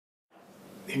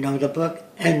You know the book,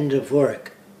 End of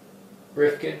Work?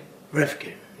 Rifkin?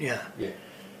 Rifkin, yeah. Yeah.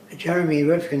 Jeremy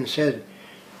Rifkin said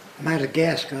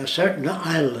Madagascar, certain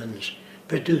islands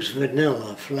produce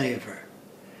vanilla flavor.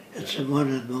 It's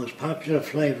one of the most popular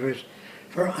flavors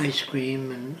for ice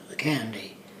cream and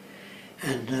candy.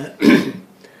 And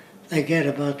they get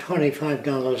about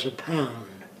 $25 a pound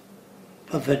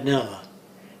for vanilla.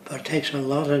 But it takes a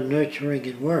lot of nurturing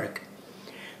and work.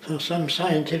 So some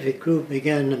scientific group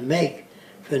began to make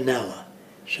vanilla.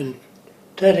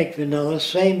 Synthetic vanilla,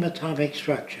 same atomic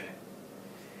structure.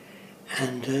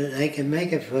 And they can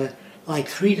make it for like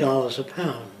 $3 a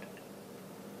pound,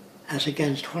 as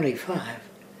against 25.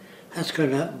 That's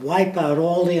going to wipe out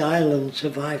all the island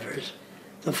survivors,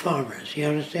 the farmers, you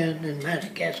understand, in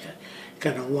Madagascar. It's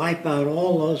going to wipe out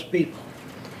all those people.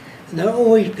 And there are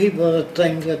always people that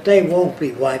think that they won't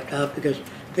be wiped out because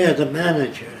they're the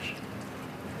managers.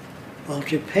 Well,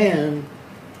 Japan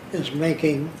is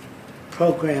making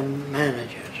program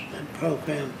managers and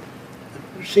program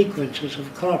sequences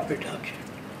of car production.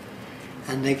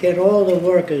 And they get all the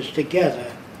workers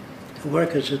together to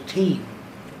work as a team.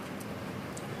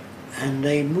 And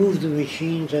they move the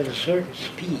machines at a certain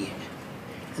speed.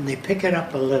 And they pick it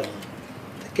up a little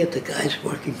to get the guys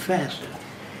working faster.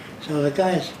 So the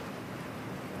guys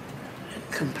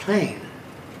complain.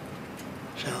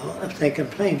 So if they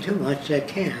complain too much, they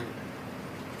can.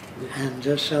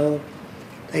 And so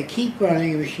they keep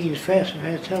running the machines faster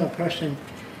until a person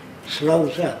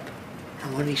slows up.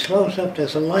 And when he slows up,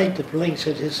 there's a light that blinks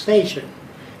at his station.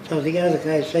 So the other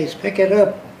guy says, pick it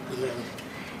up a little.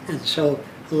 And so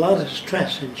a lot of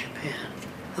stress in Japan,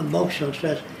 emotional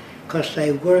stress, because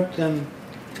they work them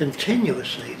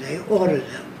continuously. They order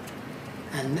them.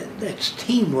 And it's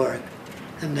teamwork.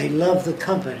 And they love the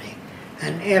company.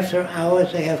 And after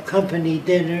hours, they have company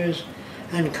dinners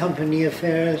and company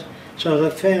affairs, so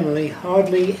the family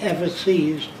hardly ever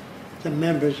sees the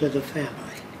members of the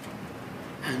family.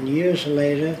 And years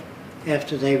later,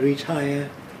 after they retire,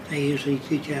 they usually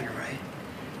degenerate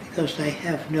because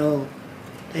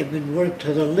they've been worked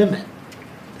to the limit.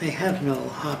 They have no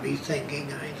hobby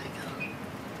thinking or anything else.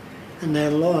 And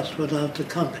they're lost without the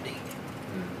company.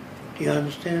 Do you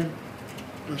understand?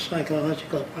 The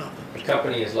psychological problems. The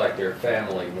company is like their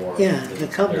family more. Yeah, the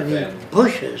company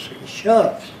pushes and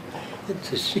shoves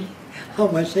to see how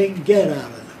much they can get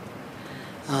out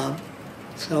of them.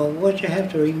 So what you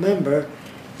have to remember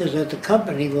is that the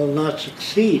company will not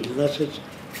succeed unless it's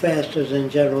faster than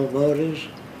General Motors,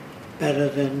 better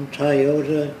than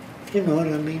Toyota, you know what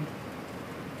I mean?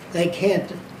 They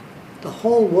can't, the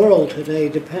whole world today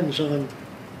depends on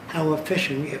how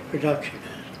efficient your production is.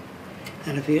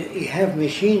 And if you have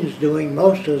machines doing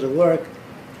most of the work,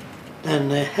 then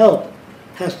the help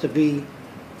has to be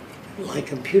like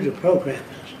computer programmers.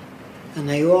 And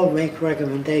they all make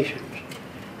recommendations.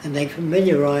 And they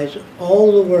familiarize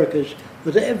all the workers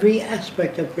with every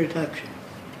aspect of production.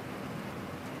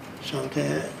 So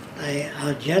they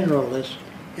are generalists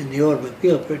in the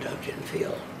automobile production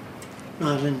field,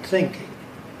 not in thinking.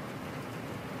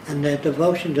 And their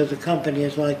devotion to the company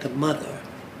is like the mother.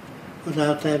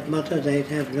 Without that mother, they'd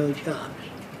have no jobs.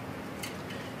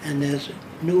 And there's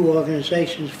new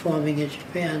organizations forming in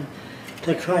Japan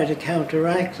to try to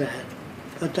counteract that.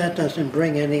 But that doesn't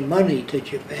bring any money to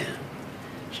Japan,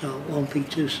 so it won't be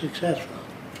too successful.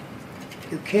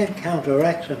 You can't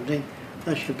counteract something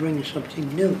unless you bring something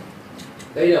new.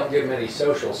 They don't give many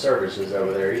social services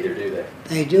over there either, do they?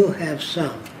 They do have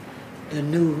some.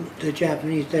 The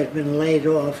Japanese that have been laid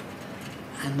off,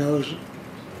 and those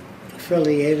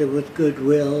affiliated with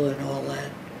Goodwill and all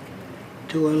that,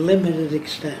 to a limited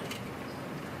extent.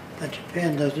 But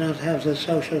Japan does not have the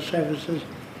social services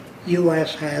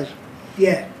U.S. has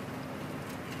yet.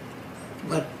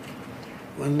 But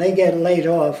when they get laid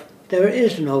off, there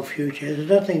is no future. There's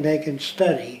nothing they can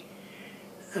study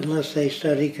unless they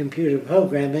study computer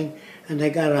programming, and they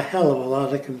got a hell of a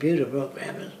lot of computer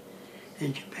programmers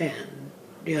in Japan.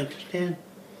 Do you understand?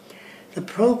 The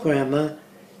programmer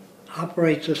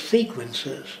operates the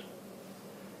sequences,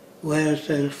 whereas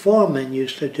the foreman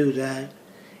used to do that.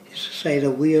 He used to say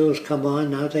the wheels come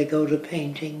on, now they go to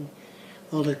painting.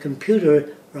 Well, the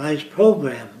computerized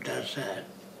program does that.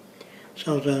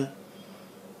 So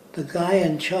the guy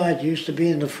in charge used to be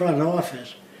in the front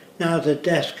office. Now the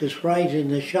desk is right in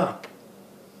the shop,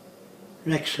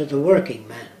 next to the working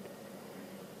men.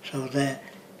 So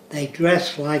they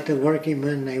dress like the working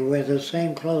men, they wear the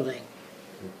same clothing.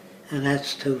 And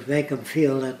that's to make them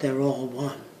feel that they're all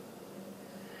one.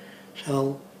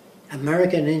 So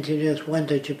American engineers went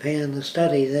to Japan to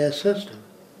study their system,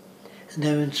 and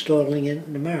they're installing it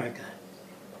in America.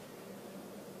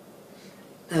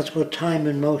 That's what time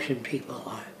and motion people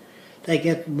are. They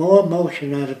get more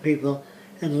motion out of people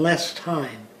in less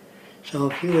time.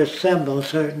 So if you assemble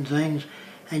certain things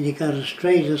and you got a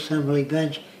straight assembly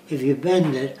bench, if you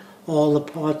bend it, all the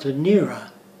parts are nearer.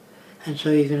 And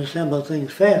so you can assemble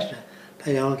things faster, but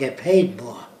you don't get paid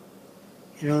more.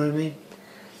 You know what I mean?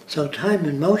 So time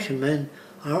and motion men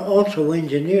are also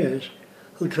engineers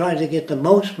who try to get the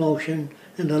most motion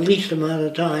in the least amount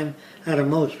of time out of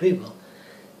most people.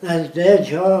 Now, their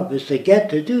job is to get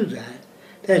to do that.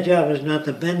 Their job is not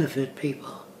to benefit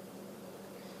people.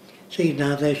 See,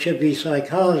 now there should be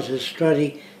psychologists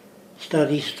study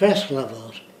stress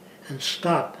levels and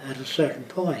stop at a certain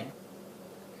point.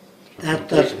 That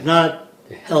does not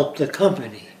help the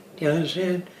company. Do you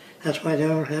understand? That's why they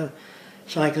don't have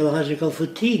psychological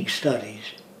fatigue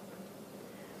studies.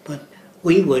 But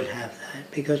we would have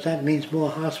that because that means more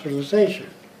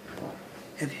hospitalization.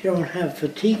 If you don't have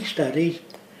fatigue studies,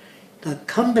 the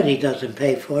company doesn't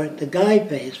pay for it, the guy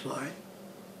pays for it.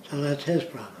 So that's his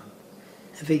problem.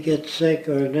 If he gets sick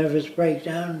or a nervous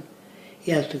breakdown,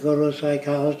 he has to go to a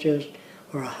psychologist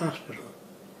or a hospital.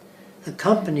 The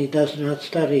company does not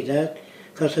study that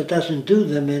because it doesn't do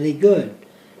them any good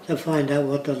to find out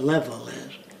what the level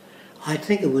is. I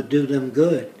think it would do them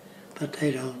good, but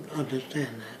they don't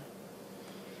understand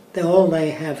that. All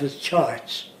they have is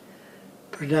charts,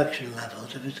 production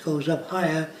levels. If it goes up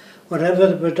higher, whatever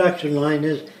the production line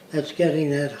is that's getting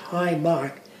that high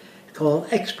mark, it's called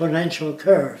exponential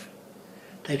curve.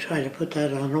 They try to put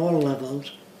that on all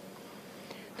levels.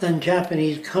 Then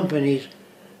Japanese companies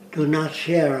do not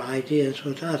share ideas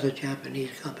with other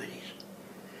Japanese companies,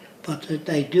 but that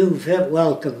they do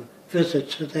welcome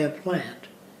visits to their plant,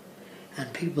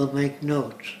 and people make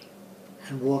notes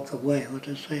and walk away with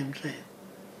the same thing.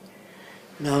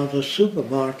 Now the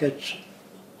supermarkets,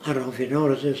 I don't know if you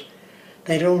notice this,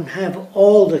 they don't have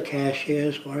all the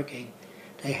cashiers working.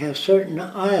 They have certain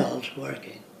aisles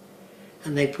working,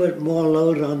 and they put more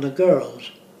load on the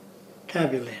girls,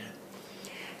 tabulator.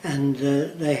 And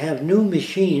they have new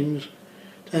machines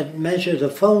that measure the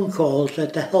phone calls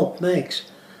that the help makes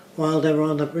while they're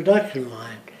on the production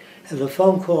line. If the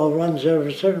phone call runs over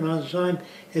a certain amount of time,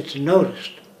 it's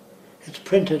noticed. It's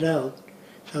printed out.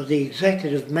 So the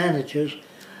executive managers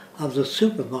of the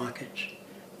supermarkets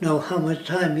know how much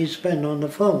time you spend on the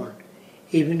phone,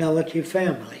 even though it's your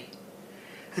family.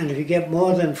 And if you get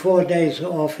more than 4 days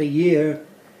off a year,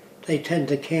 they tend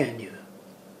to can you.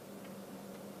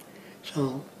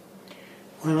 So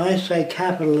when I say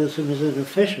capitalism is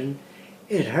inefficient,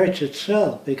 it hurts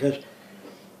itself because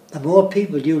the more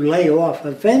people you lay off,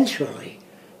 eventually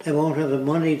they won't have the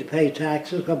money to pay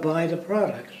taxes or buy the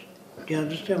products. Do you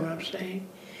understand what I'm saying?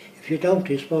 If you don't,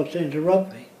 you're supposed to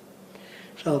interrupt me.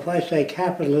 So if I say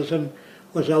capitalism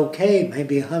was okay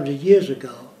maybe 100 years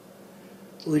ago,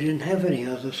 we didn't have any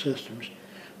other systems,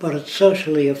 but it's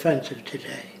socially offensive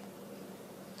today.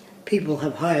 People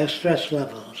have higher stress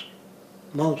levels,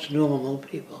 most normal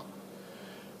people,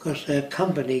 because their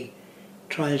company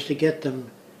tries to get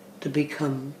them to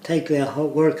take their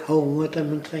work home with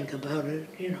them and think about it,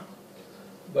 you know.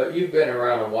 But you've been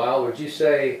around a while. Would you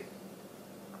say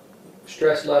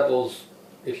stress levels,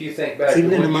 if you think back...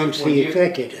 Even amongst the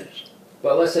executives.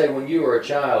 But let's say when you were a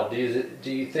child,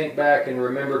 do you think back and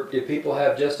remember, did people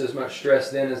have just as much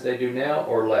stress then as they do now,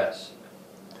 or less?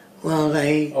 Well,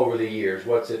 over the years,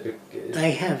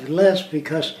 they have less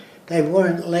because they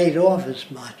weren't laid off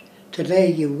as much.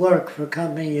 Today you work for a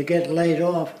company, you get laid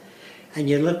off, and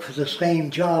you look for the same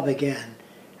job again,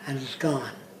 and it's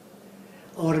gone.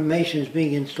 Automation is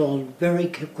being installed very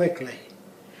quickly.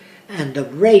 And the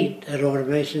rate that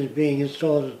automation is being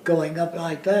installed is going up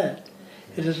like that.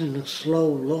 It isn't a slow,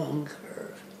 long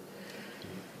curve.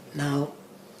 Now,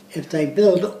 if they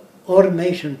build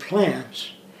automation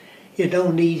plants, you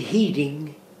don't need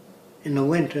heating in the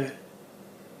winter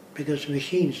because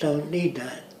machines don't need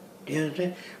that. Do you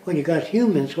understand? When you got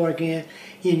humans working it,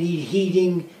 you need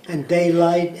heating and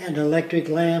daylight and electric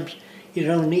lamps. You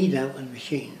don't need that with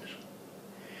machines.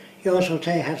 You also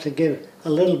have to give a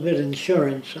little bit of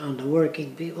insurance on the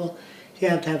working people. You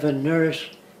have to have a nurse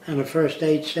and a first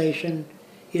aid station.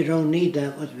 You don't need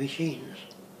that with machines.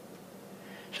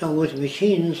 So with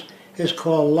machines, it's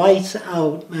called lights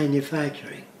out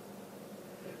manufacturing.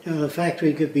 You know, the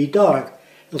factory could be dark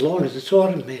as long as it's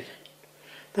automated.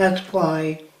 That's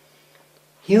why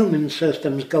human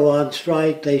systems go on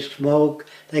strike, they smoke,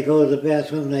 they go to the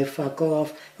bathroom, they fuck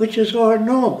off, which is all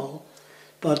normal.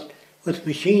 But with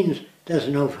machines, there's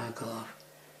no fuck off.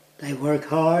 They work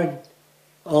hard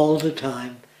all the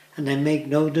time, and they make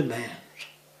no demands.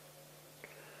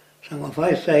 So if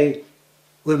I say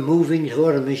we're moving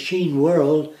toward a machine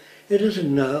world, It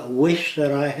isn't a wish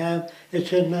that I have,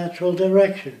 it's a natural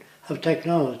direction of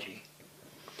technology.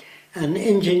 An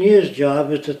engineer's job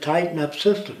is to tighten up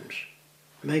systems,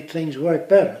 make things work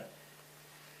better.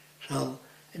 So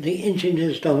the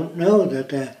engineers don't know that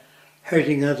they're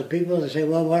hurting other people. They say,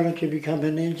 well, why don't you become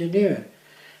an engineer?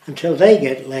 Until they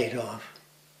get laid off.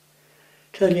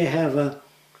 Till you have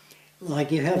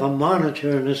a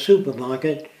monitor in a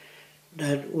supermarket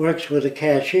that works with a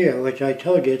cashier, which I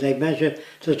told you, they measure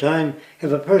the time. If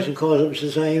a person calls up and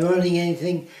says, are you running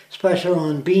anything special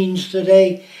on beans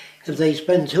today? If they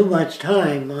spend too much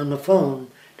time on the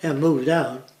phone, they're moved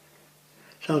out.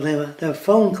 So their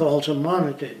phone calls are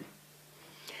monitored.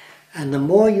 And the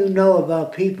more you know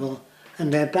about people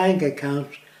and their bank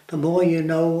accounts, the more you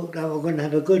know that we're going to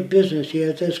have a good business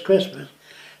year this Christmas.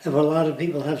 If a lot of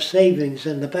people have savings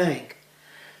in the bank.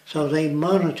 So they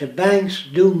monitor, banks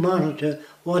do monitor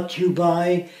what you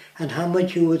buy and how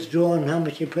much you withdraw and how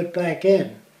much you put back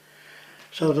in.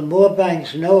 So the more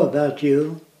banks know about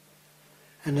you,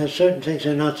 and there's certain things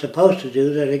they're not supposed to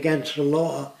do that are against the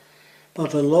law,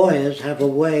 but the lawyers have a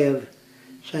way of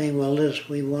saying, well,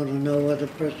 we want to know whether a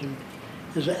person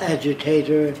is an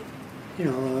agitator,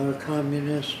 or a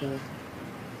communist.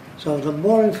 So the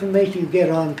more information you get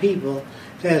on people,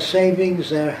 their savings,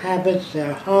 their habits,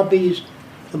 their hobbies,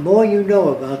 the more you know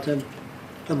about them,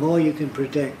 the more you can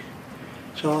predict.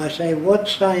 So I say what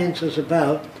science is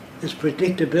about is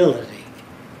predictability.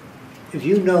 If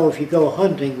you know if you go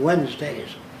hunting Wednesdays,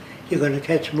 you're going to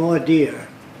catch more deer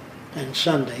than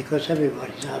Sunday, because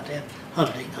everybody's out there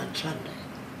hunting on Sunday.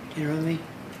 Do you know what I mean?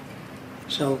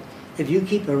 So if you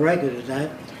keep a record of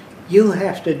that, you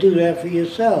have to do that for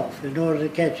yourself in order to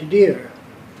catch deer.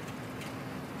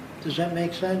 Does that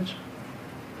make sense?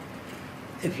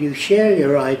 If you share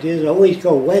your ideas, always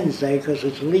go Wednesday because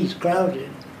it's least crowded.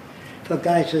 If a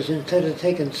guy says, instead of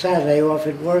taking Saturday off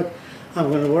at work,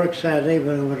 I'm going to work Saturday,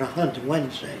 but I'm going to hunt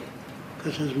Wednesday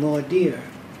because there's more deer.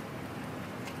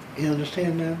 You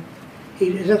understand now?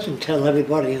 He doesn't tell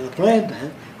everybody in the plant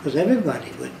that, because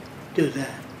everybody would do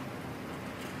that.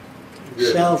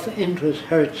 Yeah. Self-interest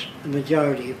hurts the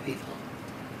majority of people,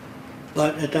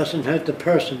 but it doesn't hurt the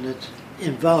person that's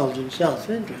involved in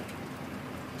self-interest.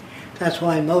 That's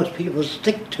why most people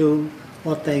stick to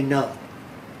what they know.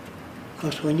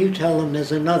 Because when you tell them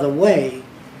there's another way,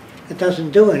 it doesn't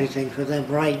do anything for them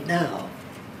right now.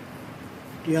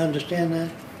 Do you understand that?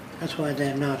 That's why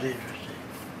they're not interested.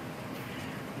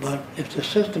 But if the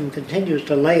system continues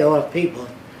to lay off people,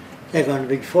 they're going to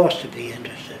be forced to be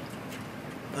interested.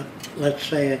 But let's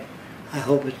say, I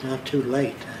hope it's not too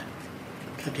late,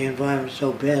 that the environment's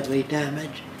so badly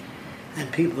damaged and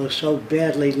people are so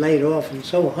badly laid off and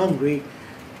so hungry,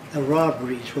 the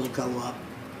robberies will go up.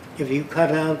 If you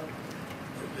cut out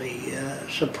the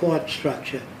support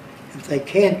structure, if they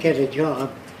can't get a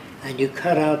job and you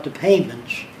cut out the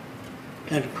payments,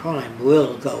 then crime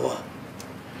will go up.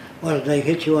 Whether they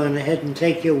hit you on the head and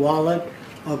take your wallet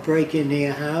or break into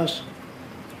your house.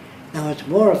 Now it's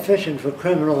more efficient for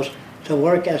criminals to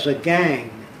work as a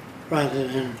gang rather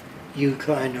than you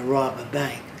trying to rob a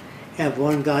bank. You have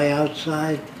one guy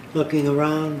outside looking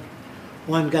around,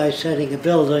 one guy setting a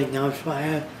building on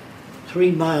fire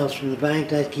 3 miles from the bank.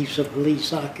 That keeps the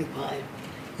police occupied.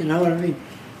 You know what I mean?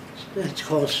 That's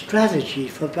called strategy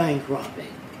for bank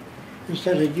robbing.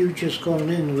 Instead of you just going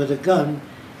in with a gun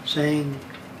saying,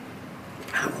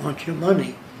 I want your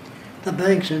money. The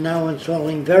banks are now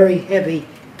installing very heavy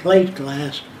plate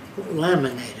glass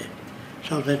laminated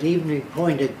so that even if you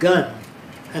point a gun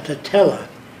at the teller,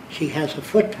 she has a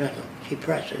foot pedal she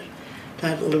presses.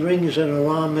 That rings an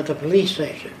alarm at the police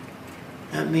station.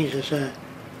 That means there's a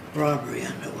robbery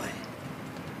underway.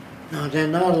 Now they're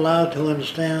not allowed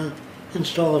to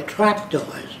install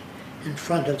trapdoors in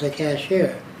front of the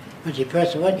cashier. When you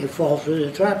press a button, you fall through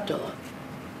the trapdoor,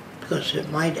 because it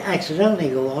might accidentally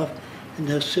go off and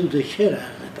they'll sue the shit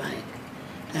out of the bank.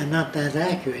 They're not that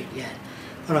accurate yet,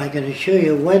 but I can assure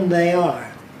you when they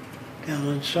are,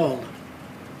 they'll install them.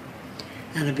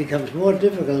 And it becomes more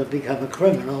difficult to become a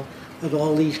criminal with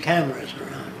all these cameras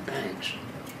around banks.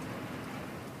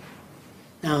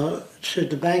 Now, should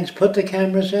the banks put the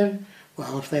cameras in?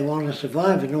 Well, if they want to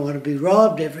survive and don't want to be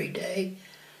robbed every day,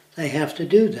 they have to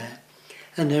do that.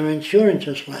 And their insurance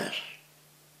is less.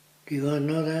 Do you want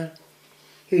to know that?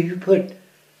 If you put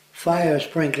fire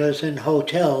sprinklers in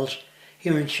hotels,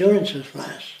 your insurance is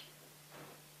less.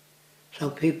 So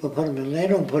people put them in, they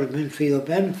don't put them in for your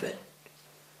benefit.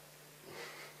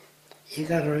 You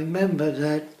got to remember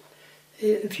that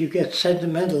if you get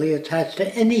sentimentally attached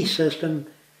to any system,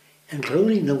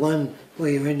 including the one where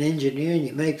you're an engineer and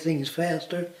you make things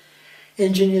faster,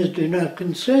 engineers do not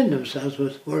concern themselves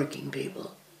with working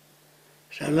people.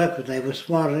 So look, if they were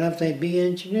smart enough, they'd be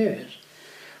engineers.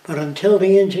 But until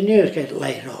the engineers get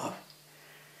laid off,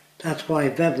 that's why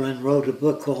Veblen wrote a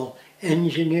book called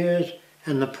Engineers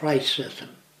and the Price System.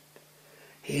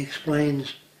 He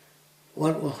explains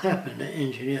what will happen to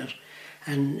engineers.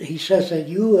 And he says that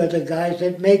you are the guys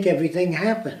that make everything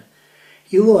happen.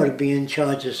 You ought to be in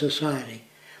charge of society.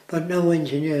 But no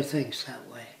engineer thinks that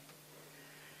way.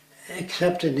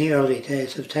 Except in the early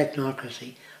days of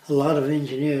technocracy, a lot of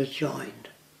engineers joined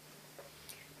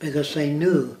because they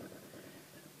knew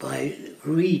by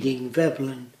reading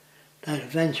Veblen that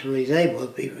eventually they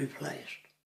would be replaced.